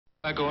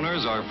Cadillac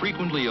owners are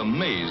frequently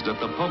amazed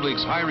at the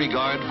public's high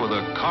regard for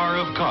the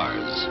car of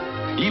cars,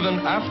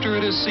 even after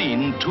it has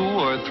seen 2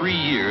 or 3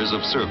 years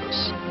of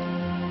service.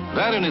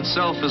 That in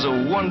itself is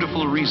a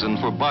wonderful reason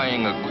for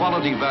buying a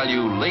quality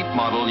value late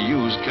model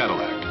used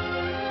Cadillac.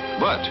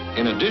 But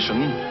in addition,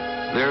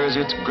 there is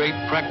its great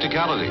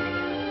practicality.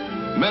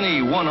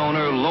 Many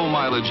one-owner,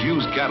 low-mileage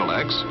used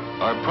Cadillacs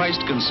are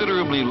priced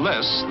considerably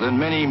less than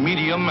many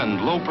medium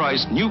and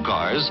low-priced new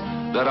cars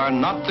that are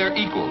not their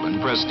equal in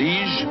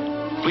prestige,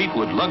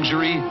 Fleetwood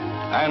luxury,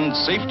 and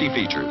safety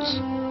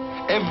features.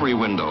 Every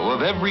window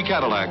of every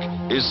Cadillac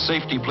is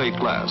safety plate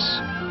glass.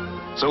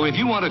 So if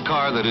you want a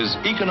car that is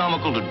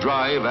economical to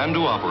drive and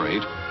to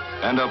operate,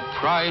 and a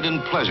pride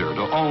and pleasure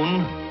to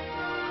own,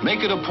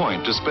 make it a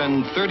point to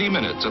spend 30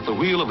 minutes at the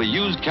wheel of a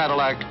used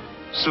Cadillac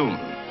soon.